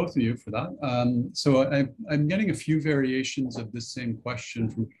 Thanks to both of you for that. So I'm getting a few variations of this same question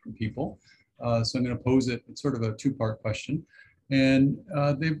from people. So I'm going to pose it. It's sort of a two-part question. And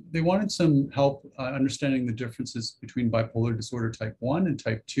they wanted some help understanding the differences between bipolar disorder type 1 and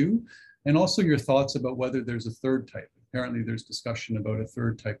type 2, and also your thoughts about whether there's a third type. Apparently there's discussion about a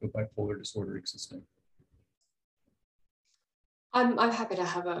third type of bipolar disorder existing. I'm happy to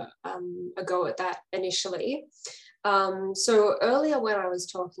have a go at that initially. So earlier when I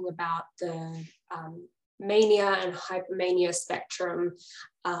was talking about the mania and hypomania spectrum,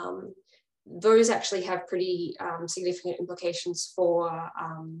 those actually have pretty significant implications for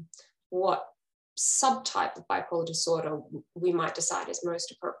what subtype of bipolar disorder we might decide is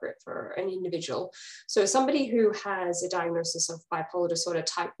most appropriate for an individual. So somebody who has a diagnosis of bipolar disorder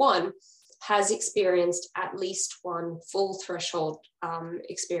type 1 has experienced at least one full threshold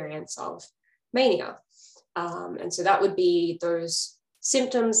experience of mania. And so that would be those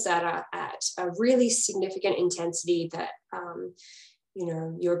symptoms that are at a really significant intensity that, you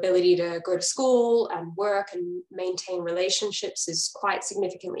know, your ability to go to school and work and maintain relationships is quite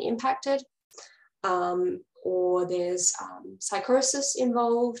significantly impacted. Or there's psychosis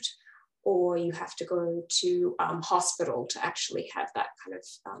involved, or you have to go to hospital to actually have that kind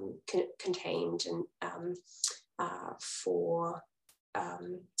of contained and for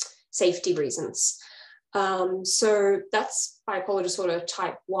safety reasons. So that's bipolar disorder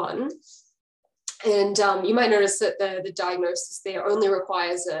type 1. And you might notice that the diagnosis there only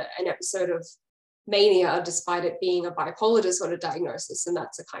requires an episode of mania, despite it being a bipolar disorder diagnosis. And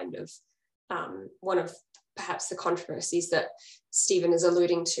that's a kind of one of perhaps the controversies that Stephen is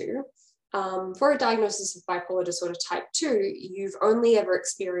alluding to. For a diagnosis of bipolar disorder type 2, you've only ever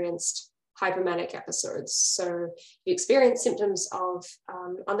experienced hypomanic episodes. So you experience symptoms of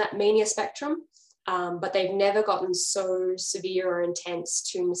on that mania spectrum, but they've never gotten so severe or intense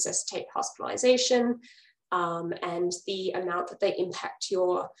to necessitate hospitalization, and the amount that they impact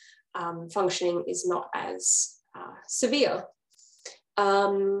your functioning is not as severe.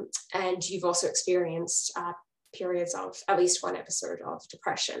 And you've also experienced periods of at least one episode of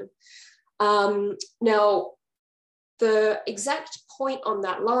depression. Now, the exact point on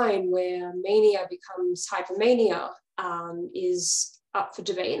that line where mania becomes hypomania is up for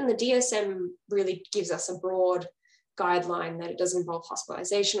debate, and the DSM really gives us a broad guideline that it doesn't involve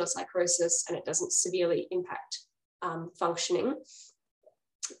hospitalization or psychosis, and it doesn't severely impact functioning.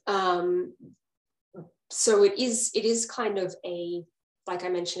 So it is kind of a, like I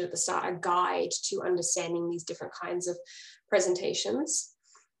mentioned at the start, a guide to understanding these different kinds of presentations.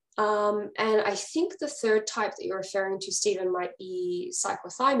 And I think the third type that you're referring to, Stephen, might be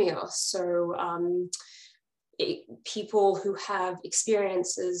cyclothymia. So people who have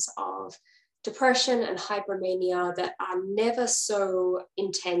experiences of depression and hypermania that are never so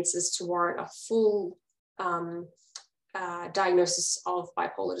intense as to warrant a full diagnosis of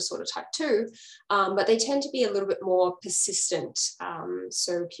bipolar disorder type 2, but they tend to be a little bit more persistent.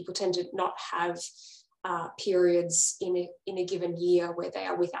 So people tend to not have periods in a given year where they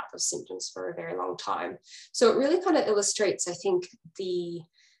are without those symptoms for a very long time. So it really kind of illustrates, I think, the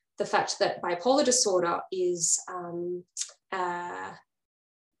fact that bipolar disorder is,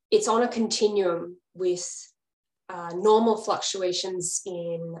 it's on a continuum with normal fluctuations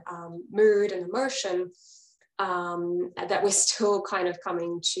in mood and emotion, that we're still kind of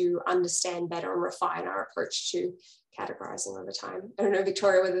coming to understand better and refine our approach to categorizing over time. I don't know,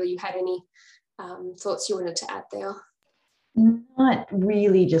 Victoria, whether you had any thoughts you wanted to add there. Not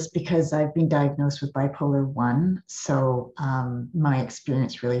really, just because I've been diagnosed with bipolar 1. So my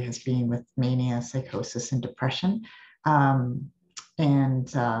experience really has been with mania, psychosis, and depression.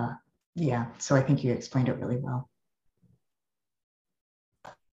 Yeah, so I think you explained it really well.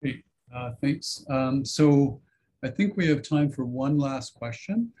 Great, thanks. So I think we have time for one last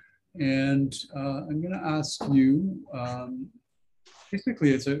question. And I'm going to ask you,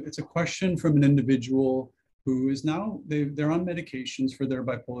 basically, it's a question from an individual who is now, they're on medications for their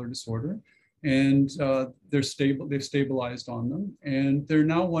bipolar disorder, and they've stabilized on them, and they're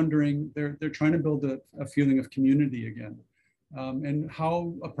now wondering, they're trying to build a feeling of community again, and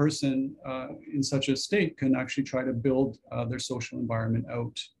how a person in such a state can actually try to build their social environment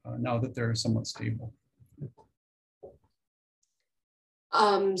out now that they're somewhat stable.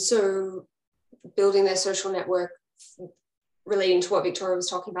 So building their social network, relating to what Victoria was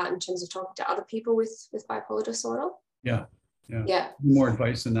talking about in terms of talking to other people with bipolar disorder. Yeah. More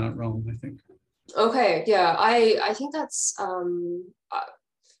advice in that realm, I think. Okay, yeah, I think that's,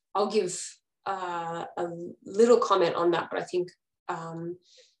 I'll give a little comment on that, but I think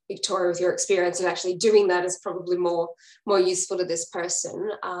Victoria, with your experience of actually doing that, is probably more useful to this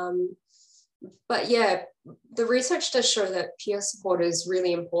person. But yeah, the research does show that peer support is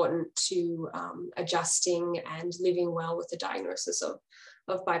really important to adjusting and living well with the diagnosis of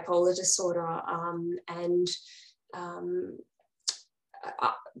bipolar disorder, and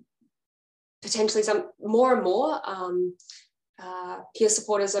potentially some more and more peer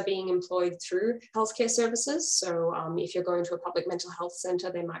supporters are being employed through healthcare services. So if you're going to a public mental health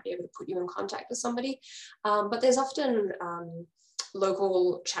centre, they might be able to put you in contact with somebody. But there's often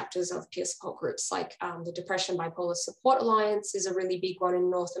local chapters of peer support groups, like the Depression Bipolar Support Alliance is a really big one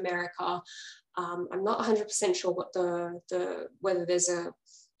in North America. I'm not 100% sure what whether there's a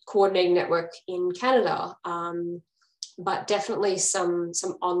coordinating network in Canada, but definitely some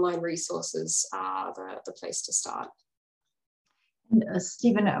online resources are the place to start.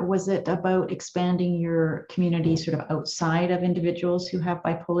 Stephen, was it about expanding your community sort of outside of individuals who have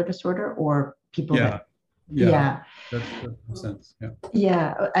bipolar disorder, or people that? Yeah, that makes sense.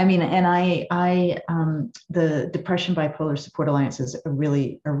 Yeah, I mean, and the Depression Bipolar Support Alliance is a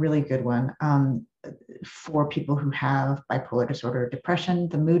really good one for people who have bipolar disorder or depression.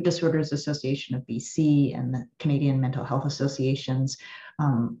 The Mood Disorders Association of BC and the Canadian Mental Health Associations,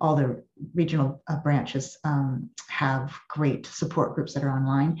 all the regional branches have great support groups that are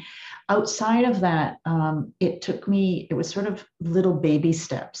online. Outside of that, it was sort of little baby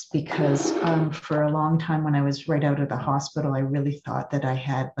steps, because for a long time when I was right out of the hospital, I really thought that I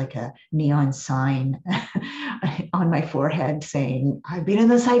had like a neon sign on my forehead saying, I've been in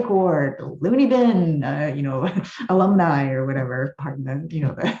the psych ward, loony bin, alumni or whatever, pardon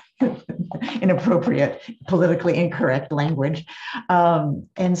the inappropriate, politically incorrect language.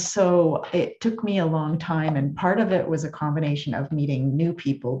 And so it took me a long time. And part of it was a combination of meeting new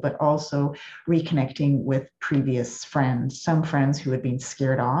people, but also reconnecting with previous friends, some friends who had been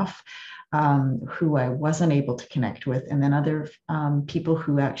scared off, who I wasn't able to connect with, and then other people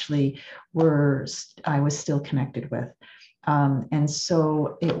who actually I was still connected with. And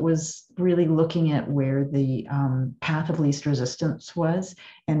so it was really looking at where the path of least resistance was,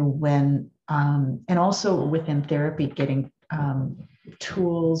 and and also within therapy, getting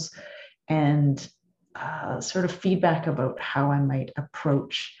tools and sort of feedback about how I might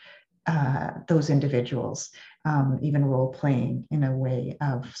approach those individuals, even role playing in a way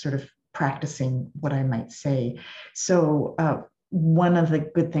of sort of practicing what I might say. So one of the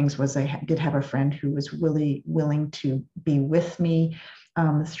good things was I did have a friend who was really willing to be with me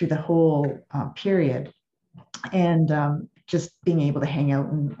through the whole period, and just being able to hang out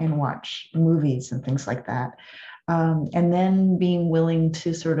and watch movies and things like that. And then being willing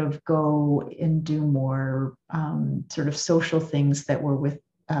to sort of go and do more sort of social things that were with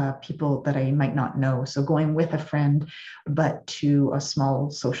people that I might not know. So going with a friend, but to a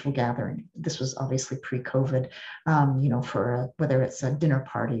small social gathering. This was obviously pre-COVID, for whether it's a dinner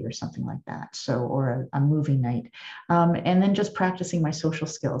party or something like that. So, or a movie night. And then just practicing my social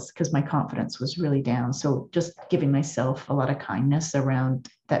skills, because my confidence was really down. So just giving myself a lot of kindness around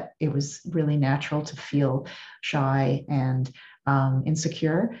that. It was really natural to feel shy and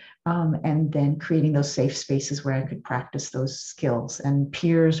insecure, and then creating those safe spaces where I could practice those skills. And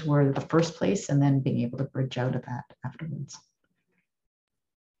peers were the first place, and then being able to bridge out of that afterwards.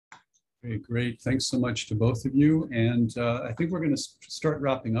 Okay, great. Thanks so much to both of you. And I think we're going to start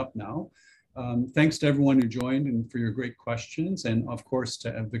wrapping up now. Thanks to everyone who joined and for your great questions. And of course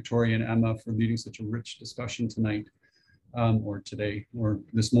to Victoria and Emma for leading such a rich discussion tonight, or today, or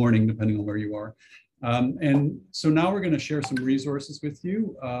this morning, depending on where you are. And so now we're going to share some resources with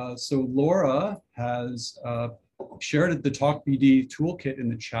you. So Laura has shared the Talk BD toolkit in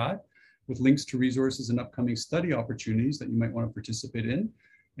the chat with links to resources and upcoming study opportunities that you might want to participate in.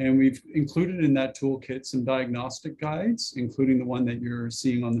 And we've included in that toolkit some diagnostic guides, including the one that you're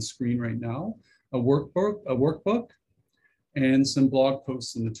seeing on the screen right now, a workbook, and some blog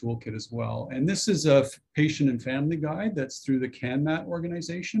posts in the toolkit as well. And this is a patient and family guide that's through the CanMat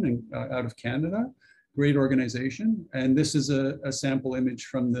organization and out of Canada. Great organization. And this is a sample image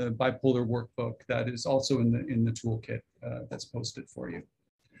from the bipolar workbook that is also in the toolkit that's posted for you.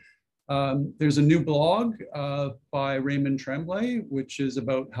 There's a new blog by Raymond Tremblay, which is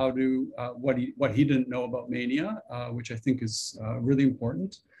about how to what he didn't know about mania, which I think is really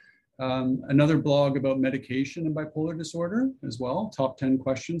important. Another blog about medication and bipolar disorder as well, top 10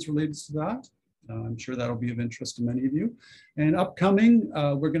 questions related to that. I'm sure that'll be of interest to many of you. And upcoming,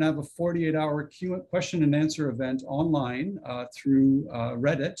 we're going to have a 48-hour question and answer event online through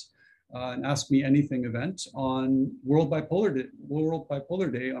Reddit an Ask Me Anything event on World Bipolar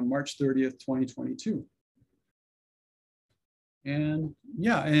Day on March 30th, 2022. And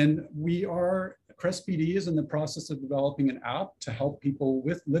yeah, and CREST PD is in the process of developing an app to help people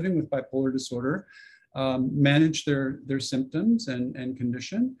living with bipolar disorder manage their symptoms and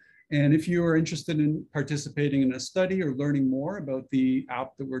condition. And if you are interested in participating in a study or learning more about the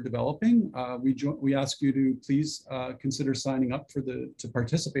app that we're developing, we ask you to please consider signing up to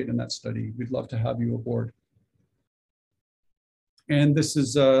participate in that study. We'd love to have you aboard. And this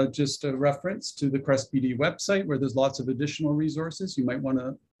is just a reference to the CREST PD website, where there's lots of additional resources you might want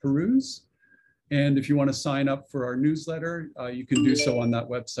to peruse. And if you want to sign up for our newsletter, you can do so on that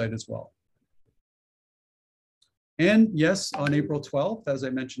website as well. And yes, on April 12th, as I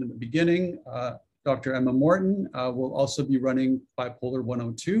mentioned in the beginning, Dr. Emma Morton will also be running Bipolar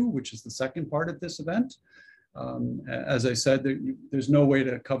 102, which is the second part of this event. As I said, there's no way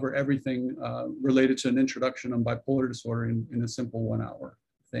to cover everything related to an introduction on bipolar disorder in a simple 1 hour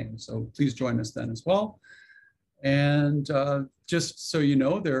thing. So please join us then as well. And just so you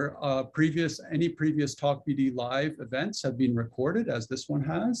know, any previous Talk BD Live events have been recorded, as this one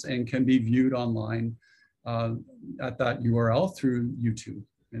has, and can be viewed online at that URL through YouTube.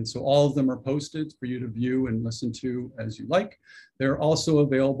 And so all of them are posted for you to view and listen to as you like. They're also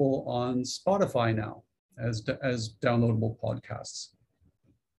available on Spotify now as downloadable podcasts.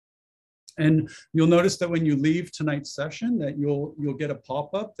 And you'll notice that when you leave tonight's session, that you'll get a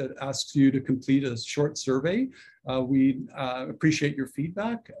pop-up that asks you to complete a short survey. We appreciate your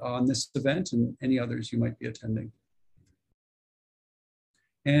feedback on this event and any others you might be attending.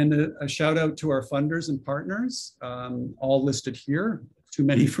 And a shout out to our funders and partners, all listed here. Too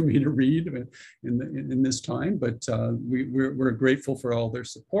many for me to read in this time, but we're grateful for all their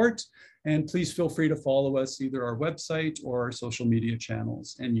support. And please feel free to follow us, either our website or our social media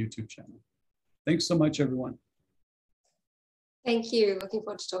channels and YouTube channel. Thanks so much, everyone. Thank you. Looking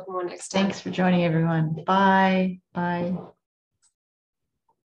forward to talking more next time. Thanks for joining, everyone. Bye. Bye.